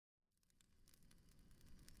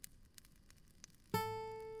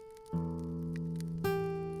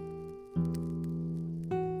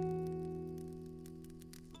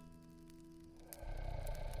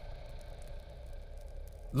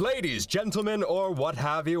Ladies, gentlemen, or what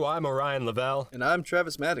have you, I'm Orion Lavelle. And I'm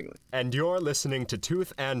Travis Mattingly. And you're listening to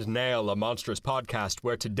Tooth and Nail, a monstrous podcast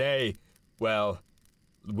where today, well,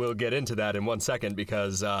 we'll get into that in 1 second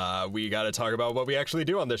because we got to talk about what we actually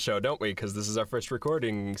do on this show, don't we? Because this is our first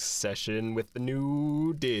recording session with the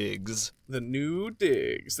new digs. The new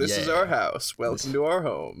digs. This is our house. Welcome to our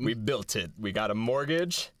home. We built it. We got a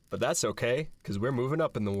mortgage, but that's okay because we're moving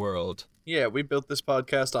up in the world. Yeah, we built this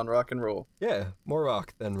podcast on rock and roll. Yeah, more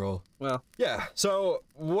rock than roll. Well. Yeah, so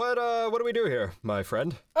what do we do here, my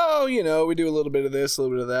friend? Oh, you know, we do a little bit of this, a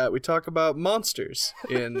little bit of that. We talk about monsters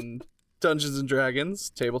in Dungeons and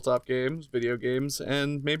Dragons, tabletop games, video games,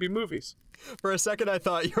 and maybe movies. For a second, I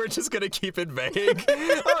thought you were just gonna keep it vague.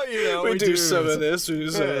 Oh, you know, we do some of this, we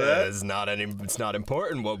do some of that. It's not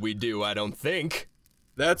important what we do, I don't think.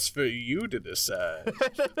 That's for you to decide.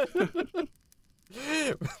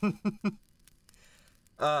 Who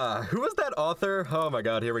was that author? Oh my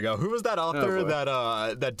god, here we go. Who was that author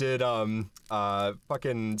that did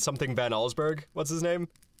fucking something Van Allsburg? What's his name?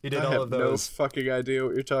 He did all of those. I have no fucking idea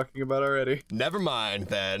what you're talking about already. Never mind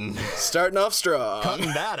then. Starting off strong.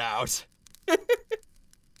 Cutting that out.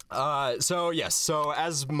 So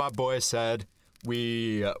as my boy said,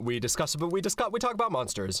 we talk about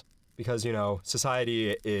monsters because, you know,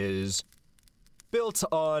 society is built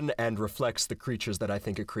on and reflects the creatures that I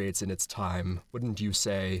think it creates in its time. Wouldn't you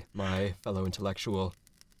say, my fellow intellectual?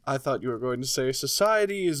 I thought you were going to say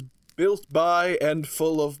society is built by and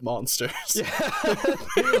full of monsters. Yeah.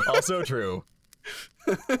 Also true.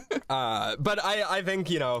 But I think,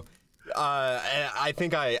 you know, I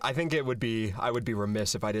think I would be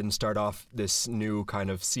remiss if I didn't start off this new kind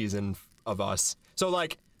of season of us. So,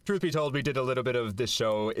 like, truth be told, we did a little bit of this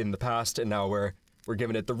show in the past, and now we're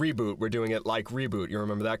giving it the reboot. We're doing it like Reboot. You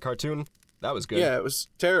remember that cartoon? That was good. Yeah, it was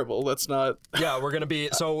terrible. That's not... Yeah, we're going to be...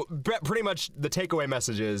 So, pretty much the takeaway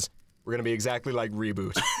message is we're going to be exactly like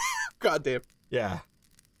Reboot. Goddamn. Yeah.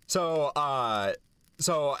 So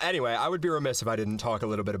anyway, I would be remiss if I didn't talk a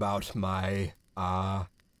little bit about my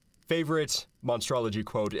favorite monstrology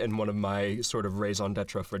quote and one of my sort of raison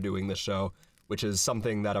d'etre for doing this show, which is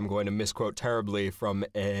something that I'm going to misquote terribly from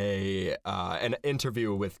an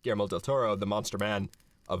interview with Guillermo del Toro, the monster man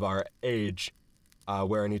of our age,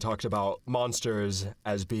 wherein he talked about monsters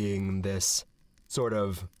as being this sort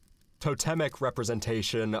of totemic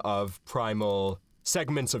representation of primal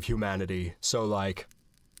segments of humanity. So, like,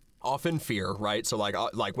 often fear, right? So,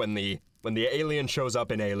 like when the alien shows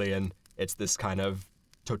up in Alien, it's this kind of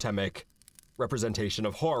totemic representation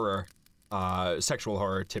of horror, sexual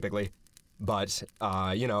horror typically. But,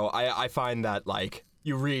 you know, I find that, like,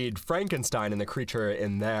 you read Frankenstein and the creature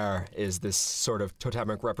in there is this sort of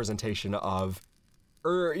totemic representation of,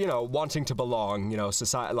 you know, wanting to belong, you know,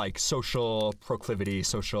 society, like social proclivity,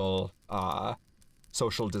 social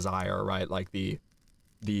desire, right? Like the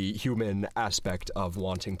human aspect of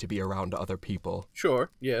wanting to be around other people. Sure,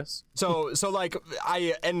 yes. So like,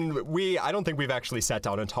 I don't think we've actually sat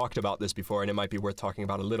down and talked about this before, and it might be worth talking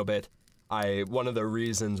about a little bit. One of the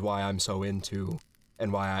reasons why I'm so into,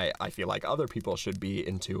 and why I feel like other people should be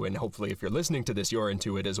into, and hopefully if you're listening to this, you're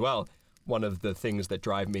into it as well, one of the things that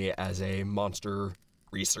drive me as a monster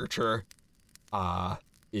researcher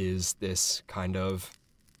is this kind of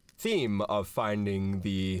theme of finding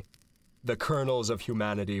the kernels of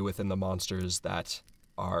humanity within the monsters that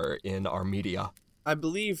are in our media. I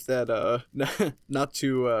believe that, not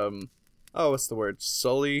to, what's the word?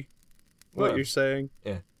 Sully what you're saying?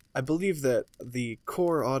 Yeah. I believe that the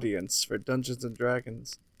core audience for Dungeons and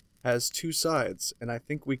Dragons has two sides, and I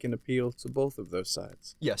think we can appeal to both of those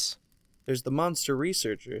sides. Yes. There's the monster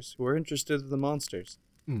researchers who are interested in the monsters.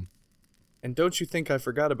 Mm. And don't you think I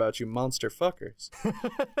forgot about you monster fuckers.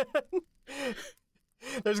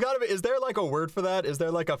 There's gotta be, is there like a word for that? Is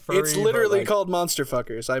there like a furry... It's literally called monster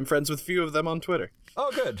fuckers. I'm friends with few of them on Twitter.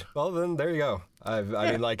 Oh, good. Well, then there you go. I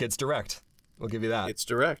mean, like, it's direct. We'll give you that. It's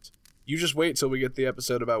direct. You just wait till we get the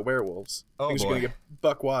episode about werewolves. Oh, Things boy. are gonna get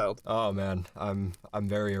buck wild. Oh, man. I'm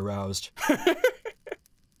very aroused.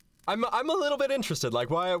 I'm a little bit interested. Like,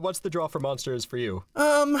 what's the draw for monsters for you?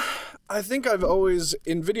 I think I've always,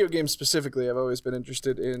 in video games specifically, I've always been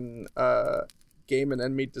interested in, game and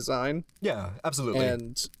enemy design. Yeah, absolutely.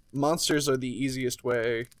 And monsters are the easiest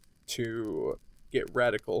way to get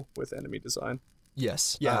radical with enemy design.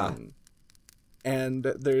 Yes, yeah. And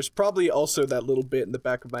there's probably also that little bit in the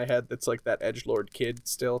back of my head that's like that edgelord kid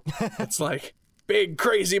still. It's like, big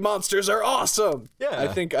crazy monsters are awesome! Yeah. I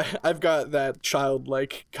think I've got that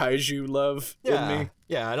childlike kaiju love in me.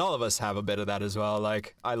 Yeah, and all of us have a bit of that as well.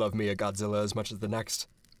 Like, I love me a Godzilla as much as the next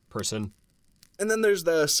person. And then there's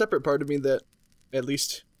the separate part of me that, at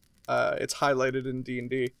least it's highlighted in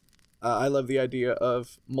D&D. I love the idea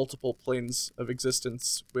of multiple planes of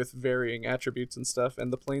existence with varying attributes and stuff,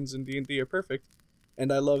 and the planes in D&D are perfect. And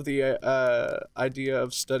I love the idea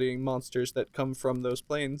of studying monsters that come from those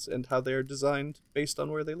planes and how they're designed based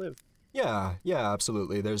on where they live. Yeah,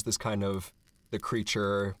 absolutely. There's this kind of the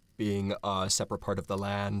creature being a separate part of the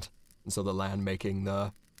land, and so the land making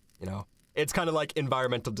the, it's kind of like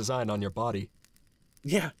environmental design on your body.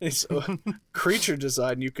 Yeah, it's creature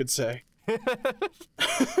design, you could say.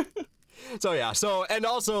 So and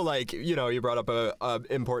also, like, you brought up a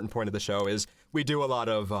important point of the show is we do a lot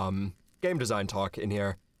of game design talk in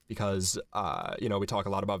here because, we talk a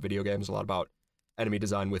lot about video games, a lot about enemy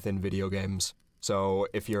design within video games. So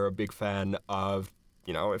if you're a big fan of,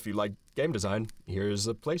 if you like game design, here's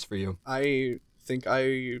a place for you. I think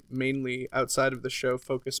I mainly, outside of the show,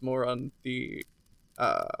 focus more on the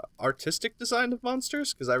artistic design of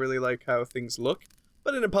monsters because I really like how things look.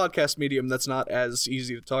 But in a podcast medium, that's not as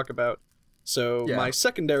easy to talk about. So my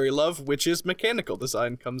secondary love, which is mechanical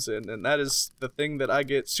design, comes in, and that is the thing that I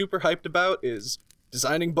get super hyped about is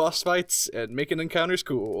designing boss fights and making encounters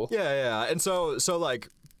cool. Yeah. And so like,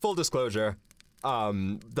 full disclosure,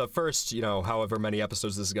 the first, however many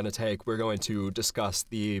episodes this is going to take, we're going to discuss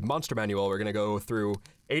the monster manual. We're going to go through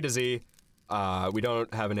A to Z. We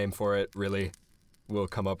don't have a name for it, really. We'll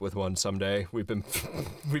come up with one someday. We've been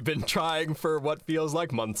trying for what feels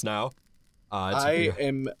like months now. I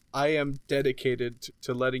am dedicated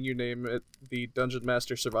to letting you name it the Dungeon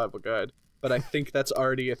Master Survival Guide, but I think that's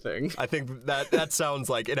already a thing. I think that sounds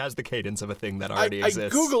like it has the cadence of a thing that already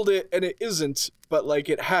exists. I googled it and it isn't, but like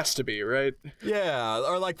it has to be, right? Yeah,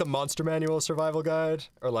 or like the Monster Manual Survival Guide,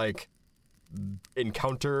 or like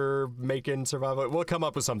Encounter Making Survival. We'll come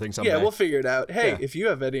up with something someday. Yeah, we'll figure it out. Hey, if you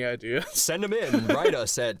have any ideas, send them in. Write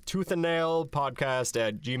us at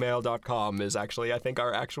toothandnailpodcast@gmail.com is actually, I think,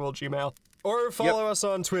 our actual Gmail. Or follow us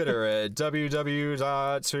on Twitter at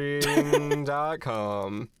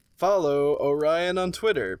www.tweeting.com. Follow Orion on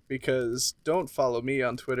Twitter, because don't follow me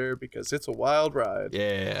on Twitter, because it's a wild ride.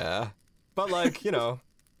 Yeah. But like, I don't know.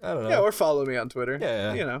 Yeah, or follow me on Twitter.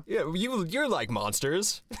 Yeah. Yeah, you're like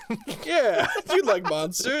monsters. Yeah, you like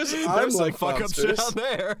monsters. There's like some fuck monsters. up shit out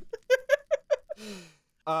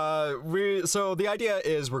there. So the idea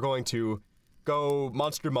is we're going to go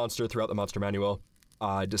monster to monster throughout the monster manual,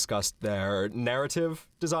 discuss their narrative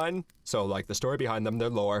design, so like the story behind them, their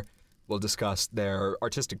lore. We'll discuss their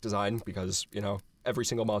artistic design because, every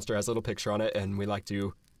single monster has a little picture on it, and we like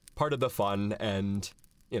to, part of the fun and,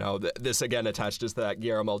 this again attached is that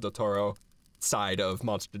Guillermo del Toro side of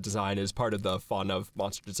monster design is part of the fun of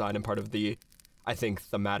monster design, and part of the, I think,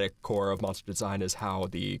 thematic core of monster design is how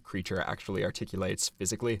the creature actually articulates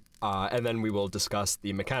physically. And then we will discuss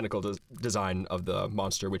the mechanical design of the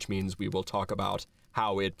monster, which means we will talk about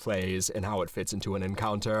how it plays and how it fits into an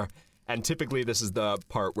encounter. And typically this is the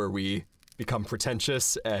part where we become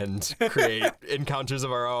pretentious and create encounters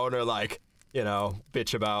of our own, or like,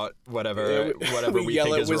 bitch about whatever we yell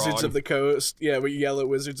think at is Wizards wrong. of the Coast. Yeah, we yell at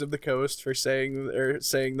Wizards of the Coast for saying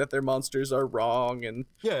that their monsters are wrong, and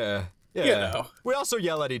Yeah. We also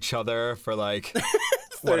yell at each other for like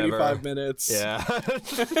 35 minutes. Yeah.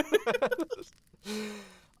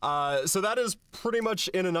 So that is pretty much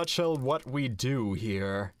in a nutshell what we do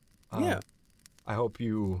here. Yeah. I hope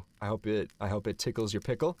it tickles your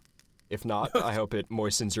pickle. If not, I hope it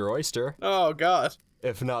moistens your oyster. Oh God.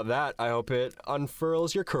 If not that, I hope it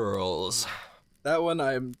unfurls your curls. That one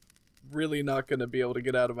I'm really not going to be able to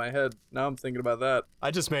get out of my head. Now I'm thinking about that. I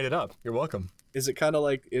just made it up. You're welcome. Is it kind of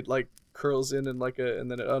like it curls in and and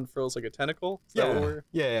then it unfurls like a tentacle? Is that what we're...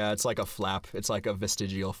 Yeah, it's like a flap. It's like a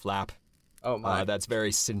vestigial flap. Oh my. That's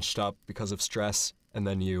very cinched up because of stress, and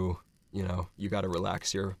then you got to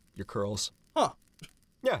relax your curls. Huh.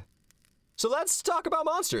 Yeah. So let's talk about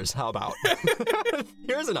monsters. How about?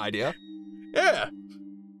 Here's an idea. Yeah.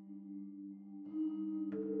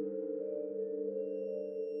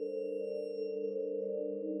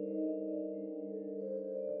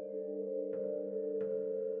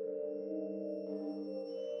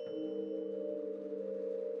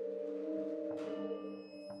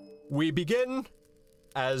 We begin,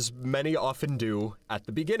 as many often do, at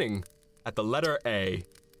the beginning, at the letter A,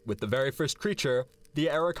 with the very first creature, the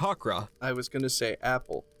Aarakocra. I was going to say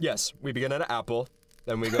apple. Yes, we begin at apple,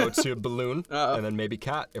 then we go to balloon, and then maybe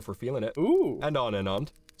cat if we're feeling it. Ooh. And on and on.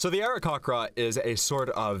 So the Aarakocra is a sort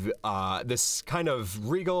of this kind of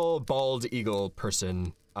regal, bald eagle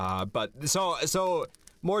person. But so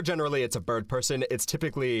more generally, it's a bird person. It's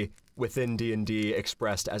typically within D&D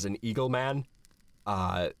expressed as an eagle man.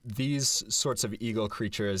 These sorts of eagle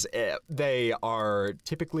creatures, they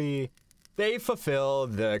They fulfill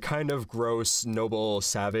the kind of gross, noble,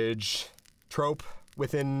 savage trope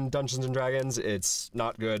within Dungeons and Dragons. It's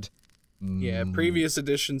not good. Yeah, previous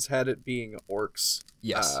editions had it being orcs.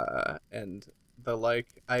 Yes. And the like,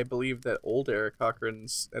 I believe that old Eric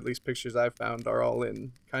Cochran's, at least pictures I've found, are all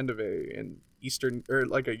in kind of an Eastern, or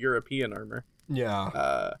like a European armor.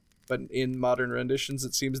 Yeah. But in modern renditions,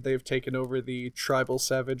 it seems they've taken over the tribal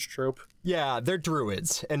savage trope. Yeah, they're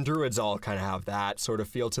druids, and druids all kind of have that sort of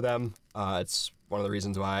feel to them. It's one of the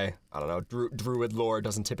reasons why, I don't know, druid lore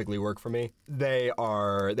doesn't typically work for me. They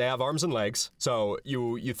have arms and legs, so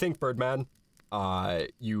you think Birdman,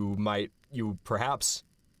 you perhaps,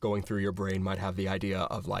 going through your brain, might have the idea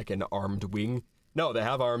of like an armed wing. No, they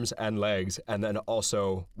have arms and legs, and then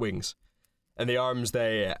also wings. And the arms,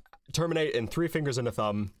 they terminate in 3 fingers and a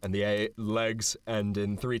thumb, and the legs end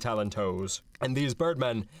in 3 talon toes. And these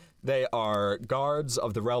birdmen, they are guards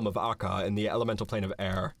of the realm of Akka in the elemental plane of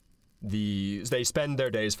air. They spend their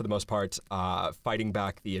days, for the most part, fighting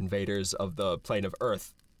back the invaders of the plane of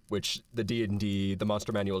Earth, which the D&D, the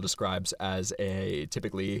Monster Manual, describes as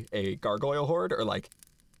typically a gargoyle horde, or like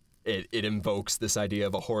it invokes this idea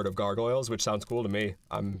of a horde of gargoyles, which sounds cool to me.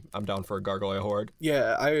 I'm down for a gargoyle horde.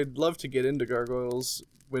 Yeah, I'd love to get into gargoyles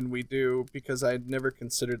when we do, because I'd never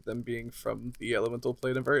considered them being from the elemental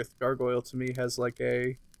plane of Earth. Gargoyle to me has like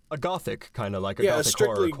a gothic kind of, like a gothic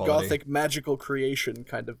strictly horror quality. gothic magical creation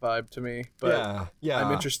kind of vibe to me. But yeah.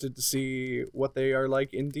 I'm interested to see what they are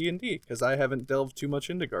like in D&D, because I haven't delved too much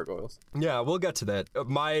into gargoyles. Yeah, we'll get to that.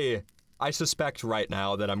 I suspect right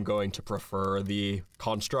now that I'm going to prefer the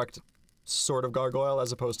construct sort of gargoyle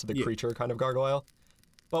as opposed to the creature kind of gargoyle.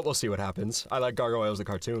 But we'll see what happens. I like Gargoyles the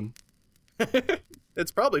cartoon. It's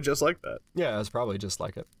probably just like that. Yeah, it's probably just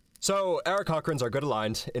like it. So, Aarakocrans are good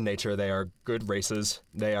aligned in nature. They are good races.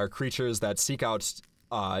 They are creatures that seek out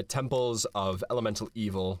temples of elemental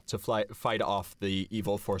evil to fight off the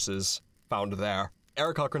evil forces found there.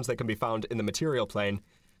 Aarakocrans, they can be found in the material plane.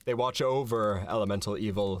 They watch over elemental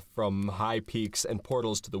evil from high peaks and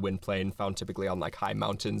portals to the wind plane, found typically on like high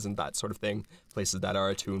mountains and that sort of thing, places that are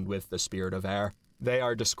attuned with the spirit of air. They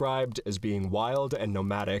are described as being wild and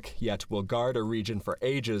nomadic, yet will guard a region for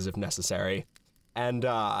ages if necessary. And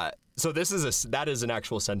so that is an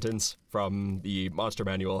actual sentence from the Monster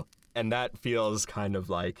Manual, and that feels kind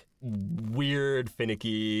of like weird,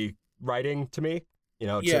 finicky writing to me.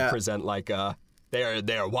 To present like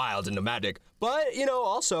they are wild and nomadic, but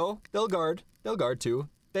also they'll guard too.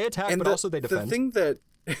 They attack, and but also they defend. The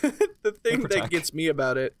thing that gets me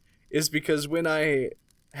about it is because when I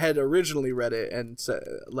had originally read it, and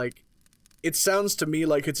it sounds to me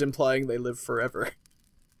like it's implying they live forever.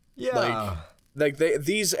 Yeah.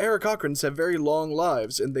 These Aarakocrans have very long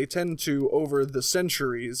lives, and they tend to, over the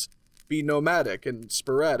centuries, be nomadic and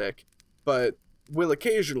sporadic, but will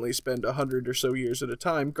occasionally spend 100 or so years at a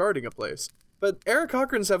time guarding a place. But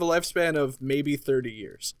Aarakocrans have a lifespan of maybe 30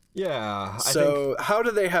 years. Yeah. So how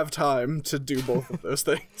do they have time to do both of those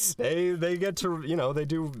things? They get to, they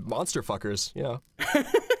do monster fuckers,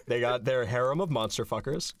 They got their harem of monster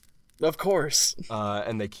fuckers. Of course.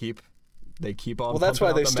 And they keep on. Well, that's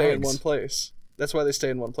why they stay in eggs. one place. That's why they stay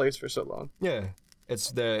in one place for so long. Yeah.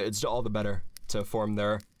 It's all the better to form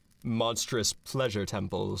their monstrous pleasure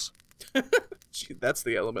temples. Gee, that's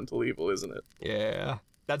the elemental evil, isn't it? Yeah.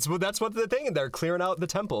 That's what the thing. They're clearing out the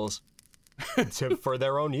temples for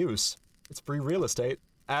their own use. It's free real estate.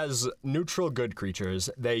 As neutral good creatures,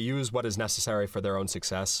 they use what is necessary for their own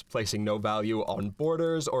success, placing no value on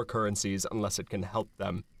borders or currencies unless it can help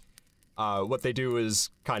them. What they do is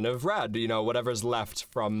kind of rad. Whatever's left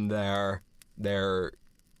from their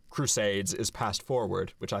crusades is passed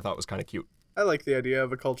forward, which I thought was kind of cute. I like the idea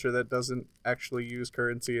of a culture that doesn't actually use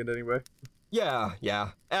currency in any way. Yeah.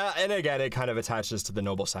 And again, it kind of attaches to the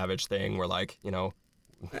noble savage thing where, like,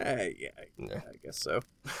 I guess so.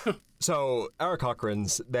 So,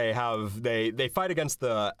 Aarakocrans, they fight against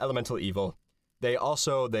the elemental evil.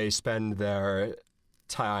 They spend their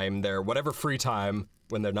time, their whatever free time,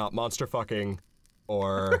 when they're not monster fucking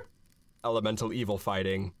or elemental evil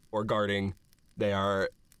fighting or guarding, they are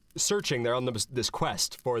searching. They're on this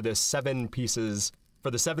quest for the 7 pieces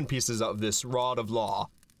of this rod of law,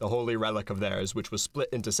 the holy relic of theirs, which was split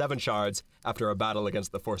into 7 shards after a battle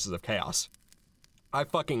against the forces of chaos. I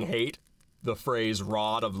fucking hate the phrase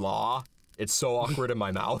rod of law. It's so awkward in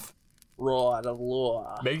my mouth. Rod of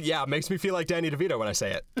law. It makes me feel like Danny DeVito when I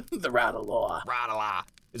say it. The rod of law. Rod of law.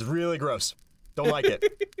 It's really gross. Don't like it.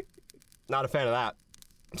 Not a fan of that.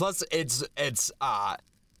 Plus, it's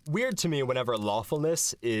weird to me whenever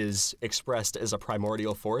lawfulness is expressed as a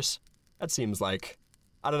primordial force. That seems like,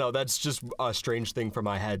 I don't know, that's just a strange thing for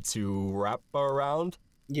my head to wrap around.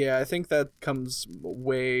 Yeah, I think that comes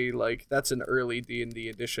way like that's an early D&D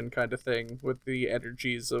edition kind of thing with the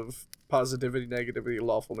energies of positivity, negativity,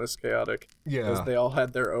 lawfulness, chaotic. Because Yeah. they all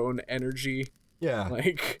had their own energy. Yeah.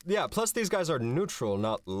 Like, Yeah, plus these guys are neutral,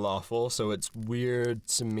 not lawful, so it's weird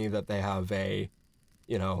to me that they have an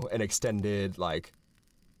extended, like,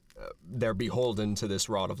 they're beholden to this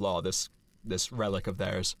rod of law, this relic of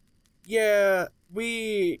theirs. yeah,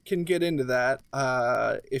 we can get into that.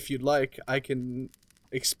 If you'd like, I can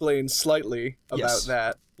explain slightly about Yes.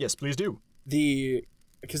 that. Yes, please do.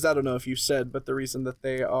 Because I don't know if you said, but the reason that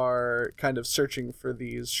they are kind of searching for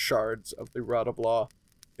these shards of the Rod of Law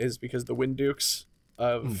is because the Wind Dukes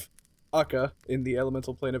of Akka in the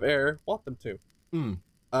elemental plane of air want them to. Mm.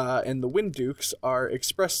 And the Wind Dukes are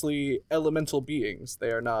expressly elemental beings.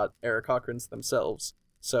 They are not Aarakocrans themselves.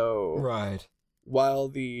 So Right. while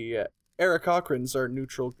the Aarakocrans are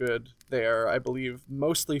neutral good, they are, I believe,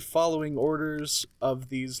 mostly following orders of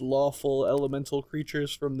these lawful elemental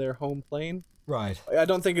creatures from their home plane. Right. I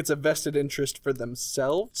don't think it's a vested interest for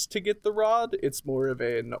themselves to get the rod. It's more of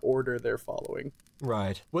an order they're following.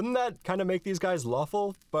 Right. Wouldn't that kind of make these guys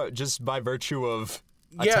lawful, but just by virtue of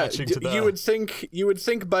Yeah, attaching to the... you would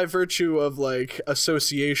think by virtue of like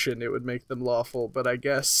association it would make them lawful, but I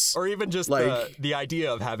guess Or even just like- the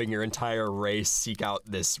idea of having your entire race seek out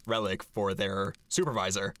this relic for their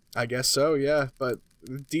supervisor. I guess so, yeah. But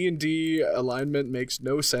D&D alignment makes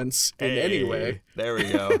no sense in any Hey, way. There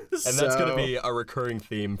we go. And that's going to So- be a recurring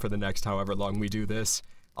theme for the next however long we do this.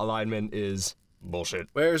 Alignment is bullshit.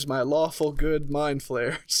 Where's my lawful good mind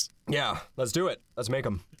flares? Yeah, let's do it. Let's make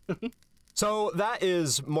them. So that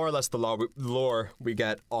is more or less the lore we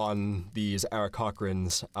get on these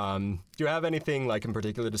Aarakocrans. Do you have anything like in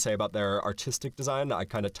particular to say about their artistic design? I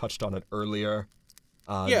kind of touched on it earlier.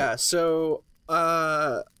 Yeah, so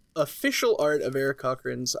official art of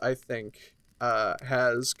Aarakocrans, I think,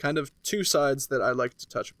 has kind of two sides that I like to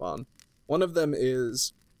touch upon. One of them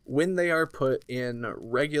is when they are put in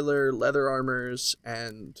regular leather armors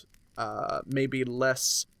and maybe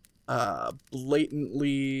less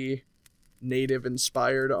blatantly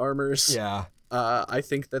native-inspired armors. Yeah. I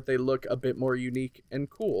think that they look a bit more unique and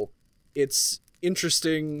cool. It's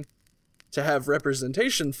interesting to have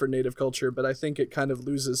representation for native culture, but I think it kind of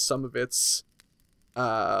loses some of its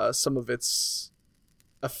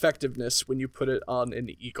effectiveness when you put it on an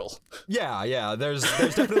eagle. Yeah. There's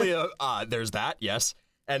definitely there's that, yes.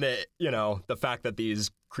 And the fact that these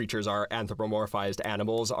creatures are anthropomorphized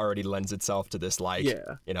animals already lends itself to this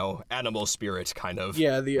animal spirit kind of.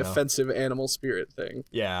 Yeah, the offensive animal spirit thing.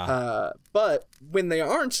 Yeah. But when they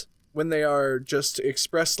aren't, when they are just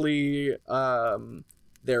expressly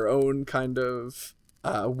their own kind of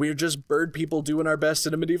we're just bird people doing our best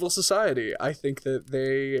in a medieval society, I think that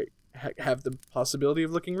they have the possibility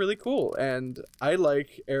of looking really cool. And I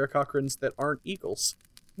like Aarakocrans that aren't eagles.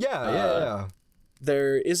 Yeah.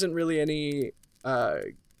 There isn't really any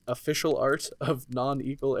official art of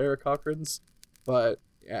non-eagle Aarakocrans, but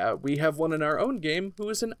we have one in our own game who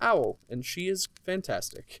is an owl, and she is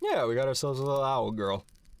fantastic. Yeah, we got ourselves a little owl girl.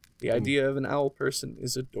 The idea of an owl person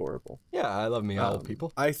is adorable. Yeah, I love me owl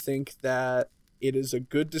people. I think that it is a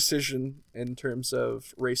good decision in terms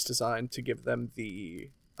of race design to give them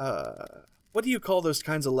the what do you call those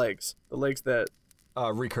kinds of legs? The legs that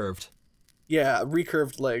Recurved. Yeah,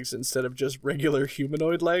 recurved legs instead of just regular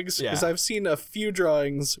humanoid legs. Because Yeah. I've seen a few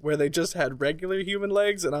drawings where they just had regular human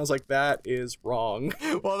legs, and I was like, that is wrong.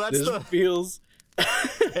 Well, that's This feels...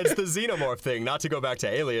 it's the xenomorph thing. Not to go back to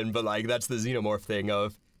Alien, but like that's the xenomorph thing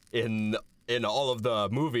of in all of the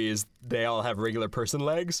movies they all have regular person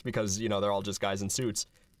legs because they're all just guys in suits.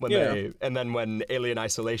 And then when Alien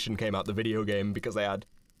Isolation came out, the video game, because they had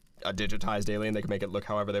a digitized alien, they could make it look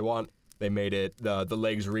however they want. They made it the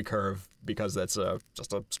legs recurve because that's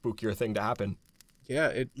just a spookier thing to happen.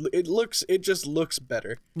 Yeah, it just looks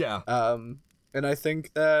better. Yeah. And I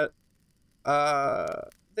think that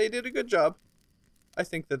they did a good job. I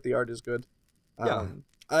think that the art is good. Yeah.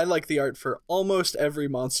 I like the art for almost every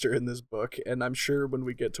monster in this book, and I'm sure when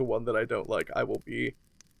we get to one that I don't like, I will be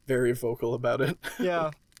very vocal about it.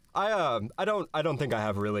 Yeah. I don't think I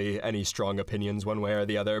have really any strong opinions one way or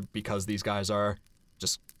the other because these guys are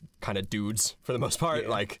just kind of dudes for the most part. Yeah.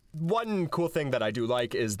 Like one cool thing that I do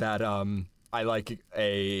like is that I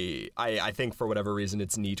think for whatever reason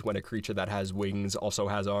it's neat when a creature that has wings also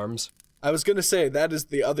has arms. I was gonna say that is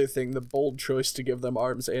the other thing, the bold choice to give them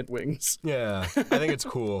arms and wings. Yeah, I think it's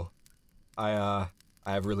cool. I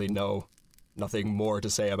have really nothing more to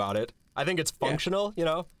say about it. I think it's functional,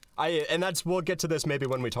 we'll get to this maybe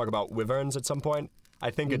when we talk about wyverns at some point.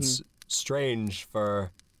 I think it's strange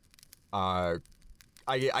for I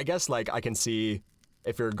guess like I can see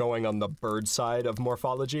if you're going on the bird side of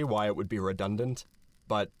morphology, why it would be redundant.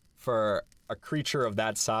 But for a creature of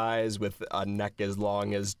that size with a neck as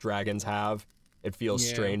long as dragons have, it feels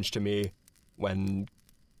strange to me when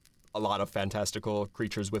a lot of fantastical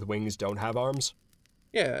creatures with wings don't have arms.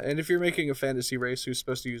 Yeah, and if you're making a fantasy race who's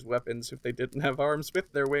supposed to use weapons if they didn't have arms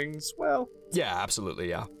with their wings, well... Yeah, absolutely,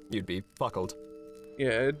 yeah. You'd be buckled.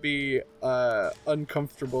 Yeah, it'd be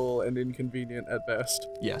uncomfortable and inconvenient at best.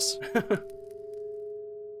 Yes.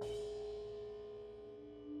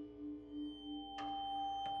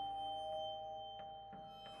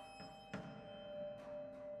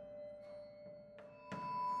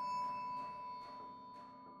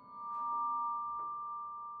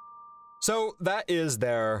 So that is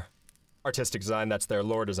their artistic design, that's their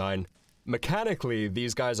lore design. Mechanically,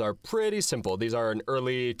 these guys are pretty simple. These are an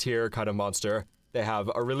early tier kind of monster. They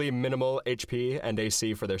have a really minimal HP and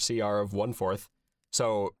AC for their CR of 1/4.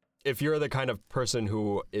 So if you're the kind of person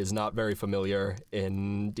who is not very familiar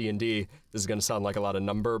in D&D, this is going to sound like a lot of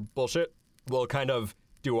number bullshit. We'll kind of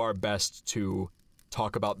do our best to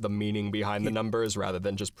talk about the meaning behind the numbers rather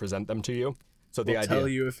than just present them to you. So the we'll idea, tell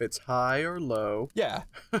you if it's high or low. Yeah.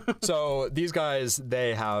 So these guys,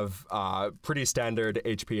 they have pretty standard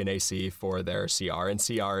HP and AC for their CR, and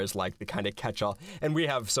CR is like the kind of catch-all. And we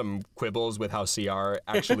have some quibbles with how CR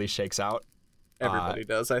actually shakes out. Everybody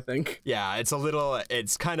does, I think. Yeah,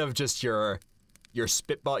 it's kind of just your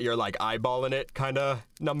spitball, you're like eyeballing it kind of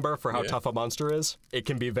number for how tough a monster is. It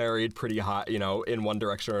can be varied pretty high, in one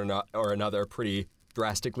direction or another pretty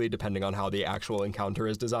drastically depending on how the actual encounter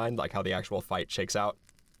is designed, like how the actual fight shakes out.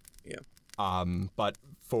 Yeah. But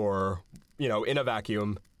for, in a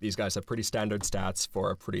vacuum, these guys have pretty standard stats for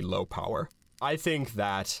a pretty low power. I think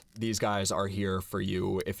that these guys are here for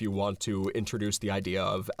you if you want to introduce the idea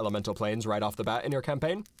of elemental planes right off the bat in your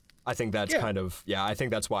campaign. I think that's I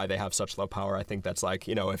think that's why they have such low power. I think that's like,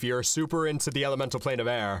 if you're super into the elemental plane of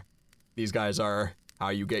air, these guys are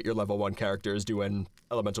how you get your level 1 characters doing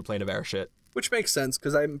elemental plane of air shit. Which makes sense,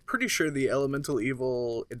 because I'm pretty sure the Elemental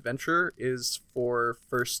Evil Adventure is for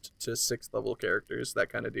 1st to 6th level characters, that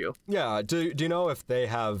kind of deal. Yeah, do you know if they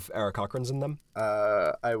have Aarakocrans in them?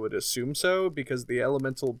 I would assume so, because the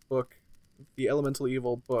Elemental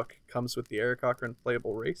Evil book comes with the Aarakocran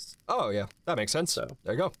playable race. Oh, yeah, that makes sense. So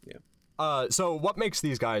there you go. Yeah. So what makes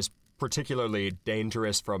these guys particularly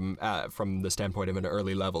dangerous from the standpoint of an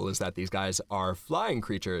early level is that these guys are flying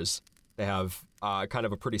creatures. They have kind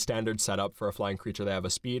of a pretty standard setup for a flying creature. They have a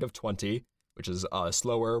speed of 20, which is a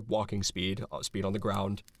slower walking speed on the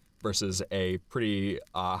ground, versus a pretty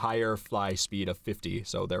higher fly speed of 50.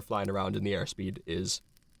 So their flying around in the air speed is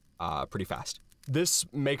pretty fast. This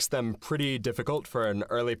makes them pretty difficult for an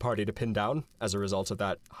early party to pin down as a result of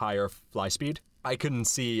that higher fly speed. I can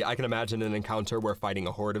imagine an encounter where fighting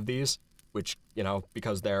a horde of these, which,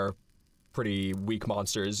 because they're pretty weak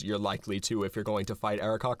monsters, you're likely to, if you're going to fight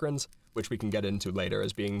Aarakocrans, which we can get into later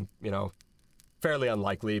as being, fairly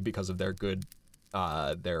unlikely because of their good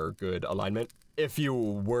alignment. If you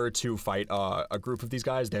were to fight a group of these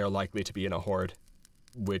guys, they are likely to be in a horde,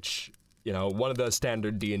 which, one of the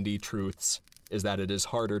standard D&D truths is that it is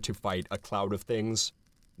harder to fight a cloud of things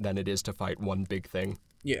than it is to fight one big thing.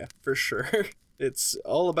 Yeah, for sure. It's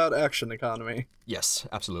all about action economy. Yes,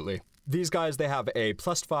 absolutely. These guys, they have a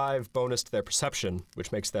 +5 bonus to their perception,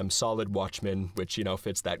 which makes them solid watchmen, which,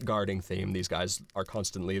 fits that guarding theme. These guys are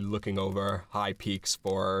constantly looking over high peaks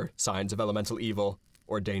for signs of elemental evil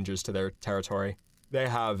or dangers to their territory. They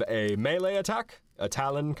have a melee attack, a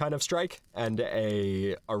talon kind of strike, and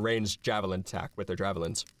a ranged javelin attack with their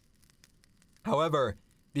javelins. However,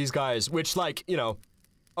 these guys, which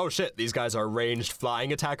oh shit, these guys are ranged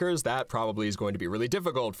flying attackers, that probably is going to be really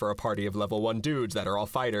difficult for a party of level 1 dudes that are all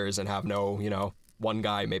fighters and have no, one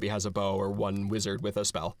guy maybe has a bow or one wizard with a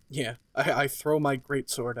spell. Yeah, I throw my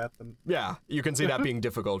greatsword at them. Yeah, you can see that being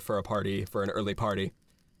difficult for an early party.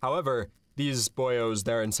 However, these boyos,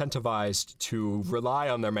 they're incentivized to rely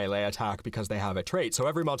on their melee attack because they have a trait. So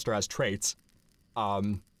every monster has traits.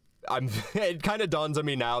 It kind of dawns on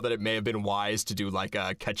me now that it may have been wise to do like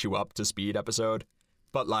a catch you up to speed episode.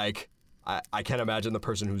 But, I can't imagine the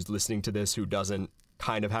person who's listening to this who doesn't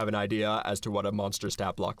kind of have an idea as to what a monster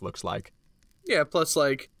stat block looks like. Yeah, plus,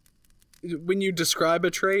 when you describe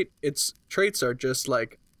a trait, traits are just,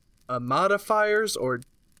 modifiers or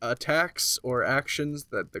attacks or actions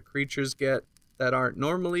that the creatures get that aren't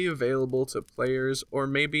normally available to players or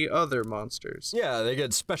maybe other monsters. Yeah, they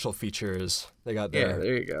get special features. They got their... Yeah,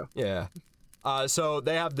 there you go. Yeah. So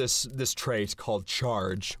they have this trait called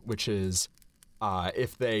Charge, which is...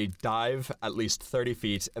 if they dive at least 30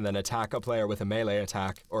 feet and then attack a player with a melee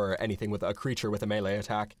attack, or anything with a creature with a melee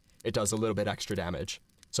attack, it does a little bit extra damage.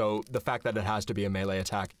 So the fact that it has to be a melee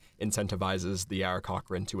attack incentivizes the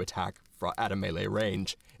Aarakocra to attack at a melee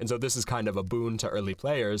range. And so this is kind of a boon to early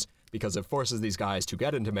players because it forces these guys to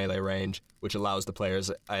get into melee range, which allows the players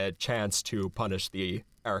a chance to punish the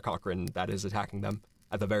Aarakocra that is attacking them,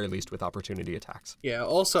 at the very least with opportunity attacks. Yeah,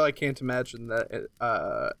 also I can't imagine that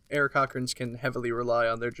Aarakocrans can heavily rely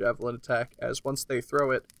on their javelin attack, as once they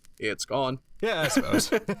throw it, it's gone. Yeah, I suppose.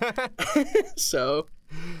 So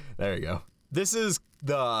there you go. This is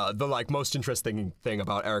the like most interesting thing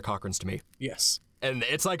about Aarakocrans to me. yes. And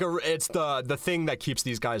it's like it's the thing that keeps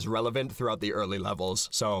these guys relevant throughout the early levels.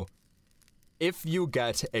 So if you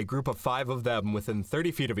get a group of 5 of them within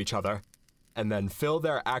 30 feet of each other, and then fill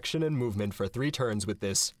their action and movement for 3 turns with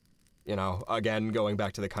this, again, going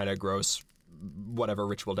back to the kind of gross whatever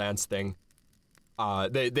ritual dance thing,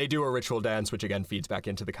 they do a ritual dance, which again feeds back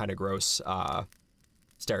into the kind of gross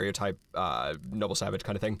stereotype noble savage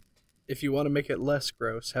kind of thing. If you want to make it less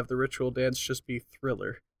gross, have the ritual dance just be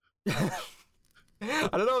Thriller. I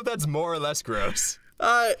don't know if that's more or less gross.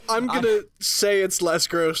 I'm gonna say it's less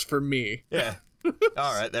gross for me. Yeah.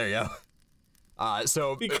 All right, there you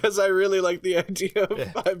go. Because I really like the idea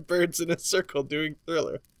of 5 birds in a circle doing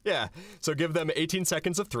Thriller. Yeah. So give them 18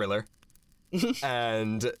 seconds of Thriller.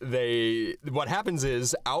 And what happens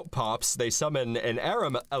is, out pops, they summon an air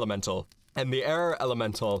elemental. And the air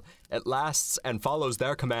elemental, it lasts and follows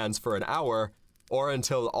their commands for an hour, or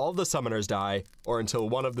until all the summoners die, or until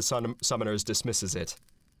one of the summoners dismisses it.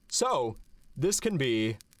 So, this can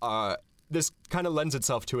be, this kind of lends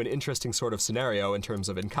itself to an interesting sort of scenario in terms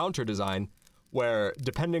of encounter design, where,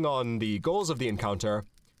 depending on the goals of the encounter,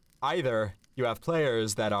 either you have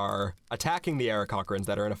players that are attacking the Aarakocrans,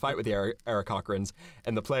 that are in a fight with the Aarakocrans,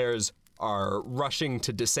 and the players are rushing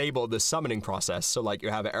to disable the summoning process. So, like, you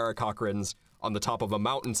have Aarakocrans on the top of a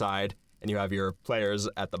mountainside, and you have your players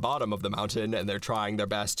at the bottom of the mountain, and they're trying their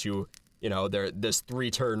best to, this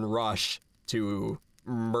 3-turn rush to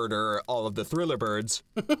murder all of the Thriller birds.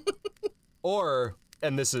 Or,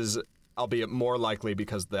 and this is, albeit more likely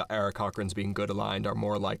because the Aarakocrans being good aligned are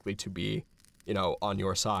more likely to be, on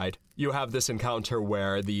your side. You have this encounter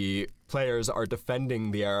where the players are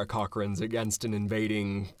defending the Aarakocrans against an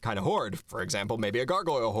invading kind of horde, for example, maybe a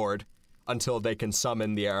gargoyle horde, until they can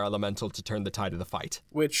summon the air elemental to turn the tide of the fight.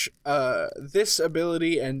 Which, this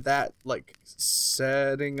ability and that,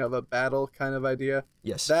 setting of a battle kind of idea,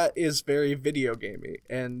 yes, that is very video gamey,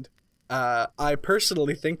 and I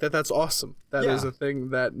personally think that that's awesome. That is a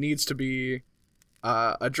thing that needs to be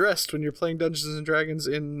addressed when you're playing Dungeons and Dragons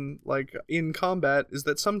in combat, is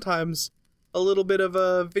that sometimes a little bit of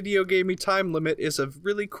a video gamey time limit is a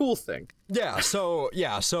really cool thing. So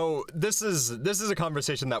this is a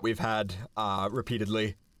conversation that we've had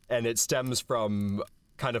repeatedly, and it stems from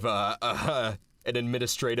kind of an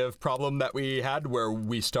administrative problem that we had where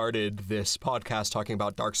we started this podcast talking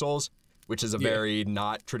about Dark Souls, which is a very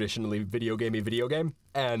not traditionally video game.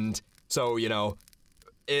 And so,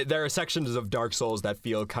 there are sections of Dark Souls that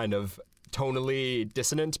feel kind of tonally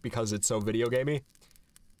dissonant because it's so video gamey.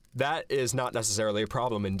 That is not necessarily a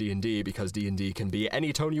problem in D&D because D&D can be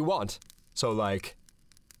any tone you want. So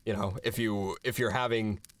if you're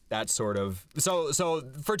having that sort of so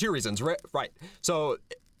for 2 reasons, right? So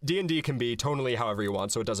D&D can be tonally however you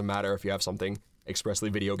want, so it doesn't matter if you have something expressly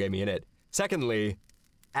video gamey in it. Secondly,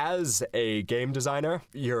 as a game designer,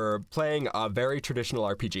 you're playing a very traditional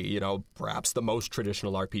RPG, perhaps the most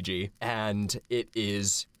traditional RPG, and it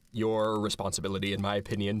is your responsibility, in my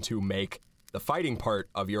opinion, to make the fighting part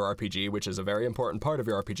of your RPG, which is a very important part of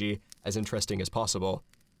your RPG, as interesting as possible.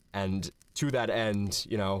 And to that end,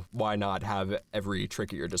 why not have every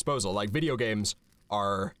trick at your disposal? Like, video games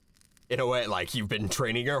are, in a way, like you've been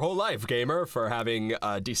training your whole life, gamer, for having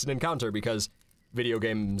a decent encounter, because video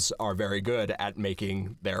games are very good at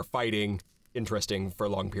making their fighting interesting for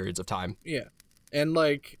long periods of time. Yeah. And,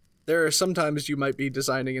 there are sometimes you might be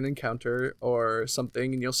designing an encounter or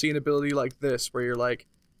something, and you'll see an ability like this where you're like,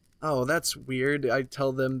 oh, that's weird. I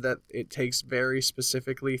tell them that it takes very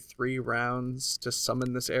specifically 3 rounds to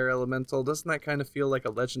summon this air elemental. Doesn't that kind of feel like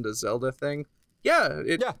a Legend of Zelda thing? Yeah,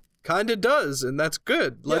 it kind of does, and that's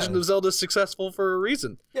good. Legend of Zelda's successful for a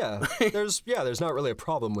reason. Yeah, there's not really a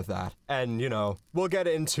problem with that. And, we'll get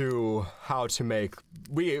into how to make...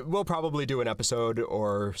 We'll probably do an episode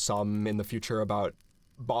or some in the future about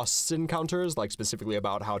boss encounters, specifically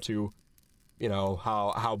about how to...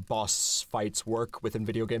 how boss fights work within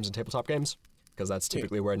video games and tabletop games, because that's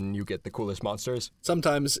typically when you get the coolest monsters.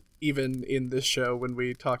 Sometimes, even in this show, when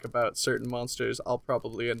we talk about certain monsters, I'll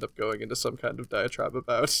probably end up going into some kind of diatribe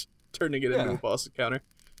about turning it into a boss encounter.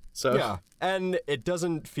 So yeah, and it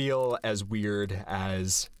doesn't feel as weird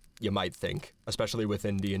as you might think, especially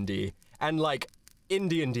within D&D. And like in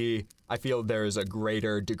D&D, I feel there's a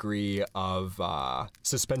greater degree of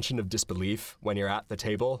suspension of disbelief when you're at the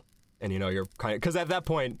table, and you're kind of, because at that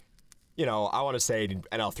point, I want to say,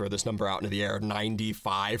 and I'll throw this number out into the air,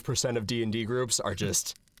 95% of D&D groups are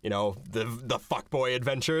just the fuckboy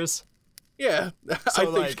adventures. Yeah,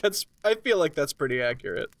 So, I feel like that's pretty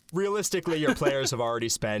accurate. Realistically, your players have already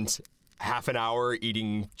spent half an hour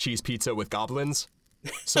eating cheese pizza with goblins.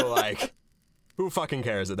 So, like, who fucking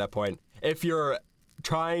cares at that point? If you're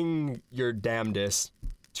trying your damnedest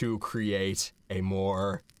to create a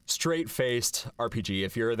more straight-faced RPG,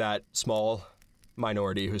 if you're that small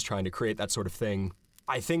minority who's trying to create that sort of thing,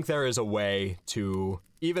 I think there is a way to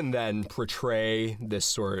even then portray this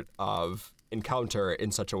sort of encounter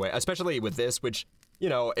in such a way, especially with this, which,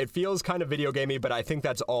 it feels kind of video gamey, but I think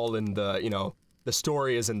that's all in the, the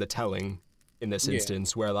story is in the telling in this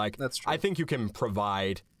instance, where, like, that's true. I think you can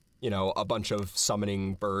provide, a bunch of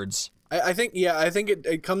summoning birds. I think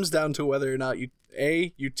it comes down to whether or not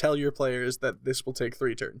you tell your players that this will take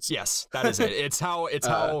 3 turns. Yes, that is it. It's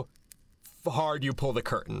how hard you pull the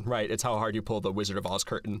curtain, right? It's how hard you pull the Wizard of Oz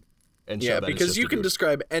curtain. And show that because it's you just a can dude.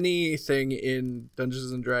 describe anything in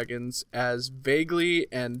Dungeons and Dragons as vaguely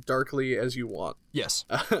and darkly as you want. Yes.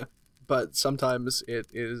 But sometimes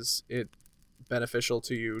it beneficial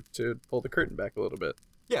to you to pull the curtain back a little bit.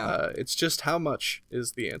 Yeah. It's just how much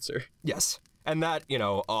is the answer. Yes. And that,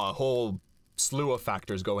 a whole slew of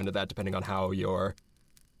factors go into that depending on how your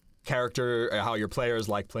character, how your players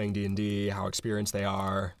like playing D&D, how experienced they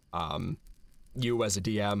are, you as a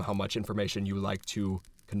DM, how much information you like to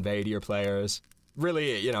convey to your players.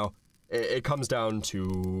 Really, it comes down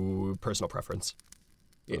to personal preference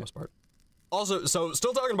for the most part. Also, so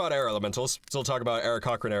still talking about air elementals, still talking about Eric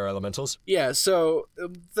Cochran air elementals. Yeah, so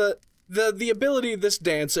the ability, this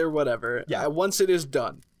dance or whatever, once it is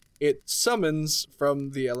done, it summons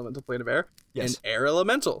from the elemental plane of air an air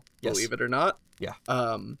elemental, believe it or not. Yeah.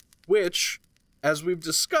 Which, as we've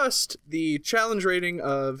discussed, the challenge rating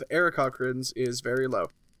of Eric Cochran's is very low.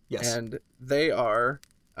 Yes. And they are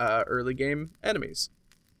early game enemies,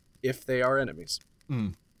 if they are enemies.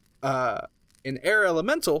 In air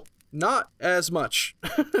elemental, not as much.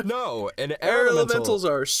 No, an air elementals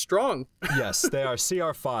are strong. Yes, they are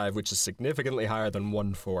CR5, which is significantly higher than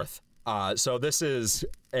 1/4. So this is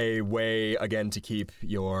a way, again, to keep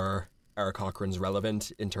your Eric Cochran's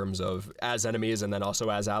relevant in terms of as enemies and then also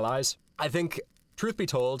as allies. I think, truth be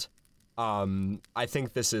told, I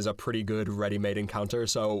think this is a pretty good ready-made encounter.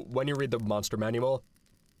 So when you read the monster manual,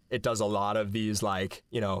 it does a lot of these, like,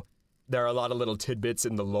 there are a lot of little tidbits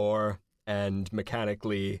in the lore and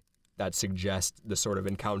mechanically that suggest the sort of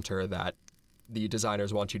encounter that the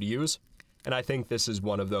designers want you to use. And I think this is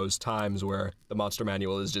one of those times where the monster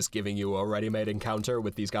manual is just giving you a ready-made encounter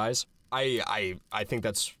with these guys. I think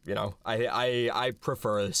that's, I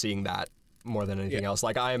prefer seeing that more than anything else.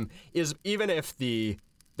 Like, even if the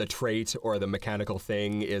trait or the mechanical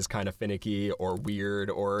thing is kind of finicky or weird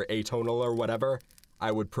or atonal or whatever,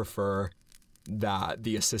 I would prefer that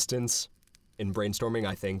the assistance in brainstorming.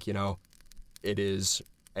 I think, it is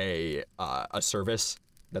a service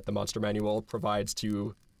that the monster manual provides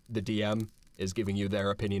to the DM, is giving you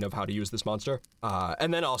their opinion of how to use this monster.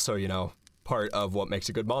 And then also, part of what makes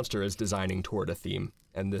a good monster is designing toward a theme.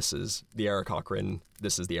 And this is the Eric Cochran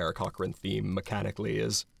theme mechanically,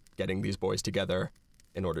 is getting these boys together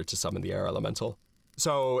in order to summon the air elemental.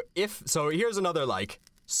 So here's another, like,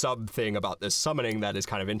 sub thing about this summoning that is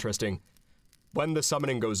kind of interesting. When the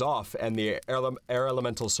summoning goes off and the air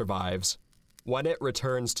elemental survives, when it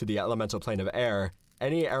returns to the elemental plane of air,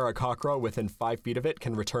 any Aarakocra within 5 feet of it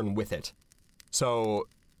can return with it. So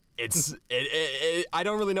I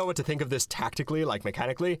don't really know what to think of this tactically, like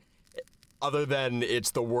mechanically, other than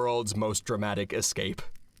it's the world's most dramatic escape.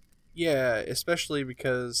 Yeah, especially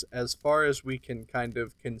because as far as we can kind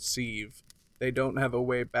of conceive, they don't have a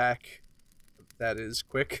way back that is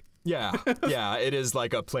quick. Yeah, it is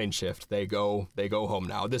like a plane shift. They go home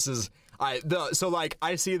now. This is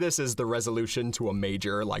I see this as the resolution to a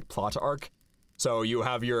major, like, plot arc. So you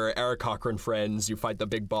have your Eric Cochran friends, you fight the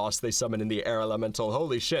big boss, they summon in the air elemental,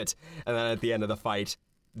 holy shit. And then at the end of the fight,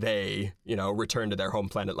 they, return to their home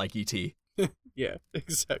planet like E.T. Yeah,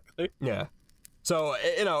 exactly. Yeah. So,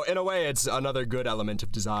 in a way, it's another good element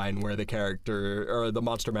of design where the character, or the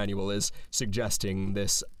monster manual, is suggesting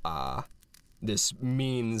this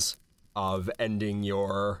means of ending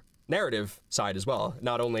your narrative side as well.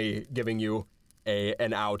 Not only giving you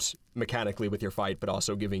an out mechanically with your fight, but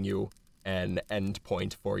also giving you an end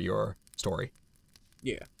point for your story.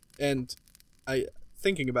 Yeah, and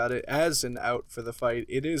thinking about it as an out for the fight,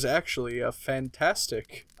 it is actually a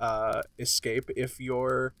fantastic escape if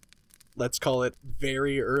you're, let's call it,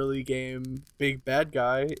 very early game big bad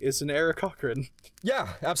guy is an Eric Cochran.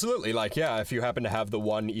 Yeah, absolutely. Like, yeah, if you happen to have the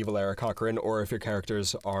one evil Eric Cochran, or if your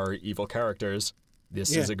characters are evil characters,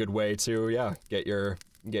 this is a good way to, get your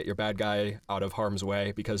bad guy out of harm's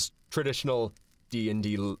way, because traditional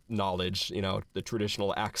D&D knowledge, the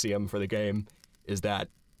traditional axiom for the game is that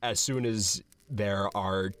as soon as there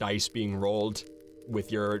are dice being rolled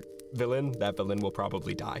with your villain, that villain will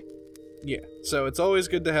probably die. Yeah, so it's always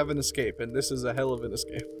good to have an escape, and this is a hell of an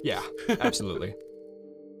escape. Yeah, absolutely.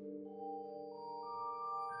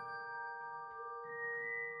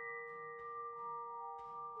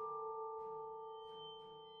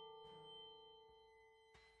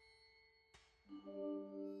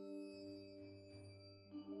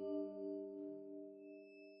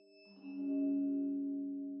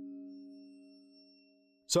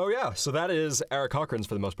 So that is Eric Cochran's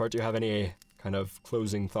for the most part. Do you have any kind of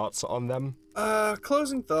closing thoughts on them?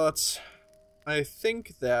 Closing thoughts. I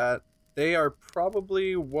think that they are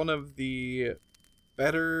probably one of the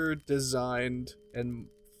better designed and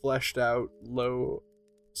fleshed out low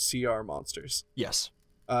CR monsters. Yes.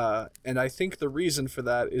 And I think the reason for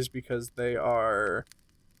that is because they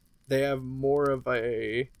have more of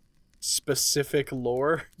a specific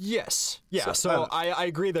lore. Yes. Yeah, so I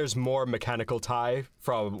agree there's more mechanical tie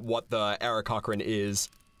from what the Eric Cochran is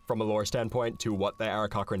from a lore standpoint to what the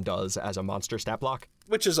Eric Cochran does as a monster stat block.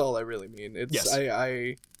 Which is all I really mean. It's yes.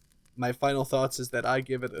 My final thoughts is that I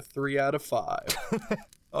give it a 3 out of 5.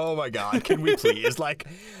 Oh my god, can we please?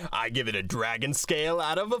 I give it a dragon scale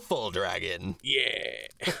out of a full dragon. Yeah.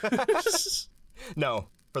 No,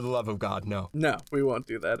 for the love of God, no. No, we won't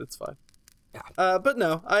do that. It's fine. Yeah. But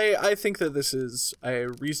no, I think that this is a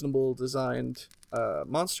reasonable designed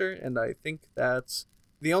monster, and I think that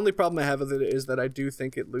the only problem I have with it is that I do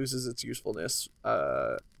think it loses its usefulness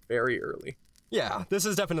very early. Yeah, this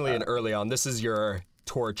is definitely an early on. This is your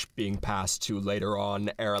torch being passed to later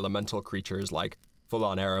on air elemental creatures like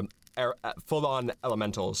full-on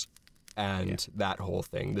elementals and that whole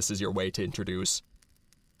thing. This is your way to introduce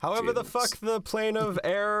however the fuck the plane of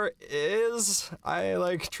air is.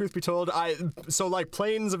 Truth be told,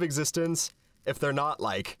 planes of existence, if they're not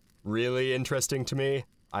really interesting to me,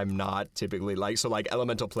 I'm not typically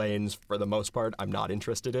elemental planes for the most part, I'm not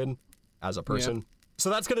interested in as a person. Yeah. So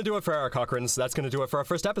that's going to do it for Eric Cochran's. That's going to do it for our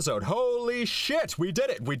first episode. Holy shit, we did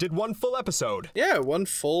it. We did one full episode. Yeah, one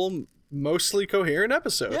full, mostly coherent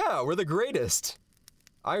episode. Yeah, we're the greatest.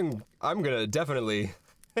 I'm going to definitely...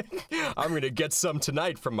 I'm going to get some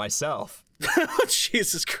tonight from myself.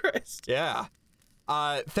 Jesus Christ. Yeah.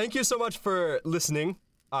 Thank you so much for listening.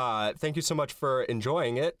 Thank you so much for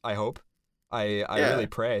enjoying it, I hope. I really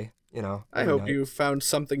pray, I hope you found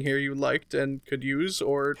something here you liked and could use,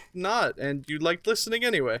 or not, and you liked listening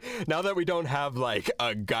anyway. Now that we don't have,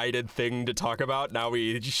 a guided thing to talk about, now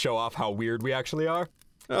we just show off how weird we actually are.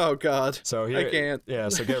 Oh, God. So here, I can't. Yeah,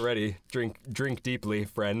 so get ready. Drink deeply,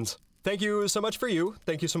 friends. Thank you so much for you.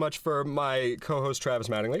 Thank you so much for my co-host, Travis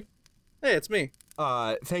Mattingly. Hey, it's me.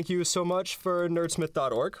 Thank you so much for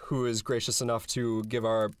nerdsmith.org, who is gracious enough to give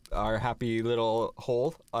our happy little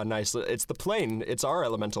hole a nice... It's the plane. It's our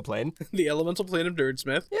elemental plane. The elemental plane of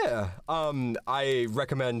Nerdsmith. Yeah. I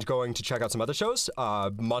recommend going to check out some other shows.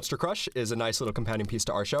 Monster Crush is a nice little companion piece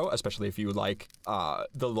to our show, especially if you like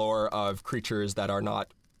the lore of creatures that are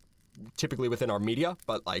not typically within our media,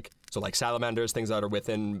 but salamanders, things that are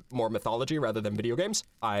within more mythology rather than video games.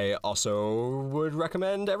 I also would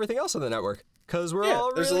recommend everything else on the network, because we're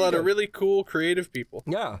all there's really a lot good. of really cool, creative people.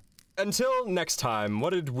 Yeah. Until next time,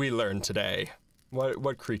 what did we learn today?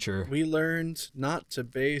 What creature? We learned not to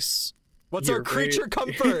base... What's our creature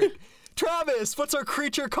comfort? Travis, what's our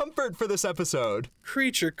creature comfort for this episode?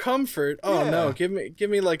 Creature comfort? Oh, yeah. No, give me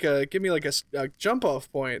a jump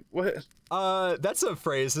off point. What? That's a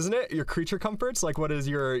phrase, isn't it? Your creature comforts? What is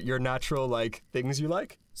your natural, things you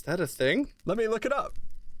like? Is that a thing? Let me look it up.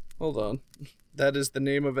 Hold on. That is the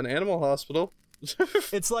name of an animal hospital.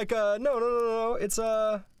 It's no. It's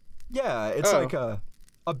like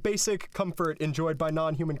a basic comfort enjoyed by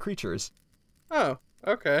non-human creatures. Oh,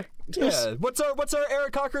 okay. Yeah. What's our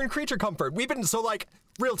Eric Cochran creature comfort? We've been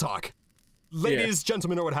real talk. Ladies,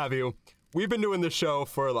 gentlemen, or what have you. We've been doing this show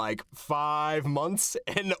for 5 months,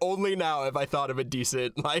 and only now have I thought of a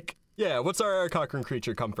decent, what's our Eric Cochran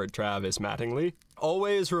creature comfort, Travis Mattingly?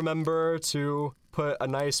 Always remember to put a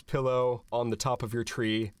nice pillow on the top of your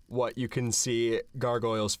tree, what you can see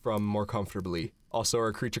gargoyles from more comfortably. Also,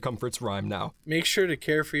 our creature comforts rhyme now. Make sure to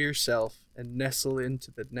care for yourself and nestle into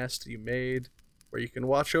the nest you made. where you can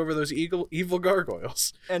watch over those evil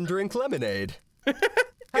gargoyles. And drink lemonade.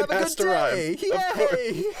 Have a has good to rhyme, day! of course.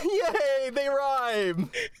 Yay! Yay! They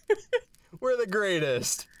rhyme! We're the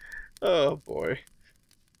greatest. Oh boy.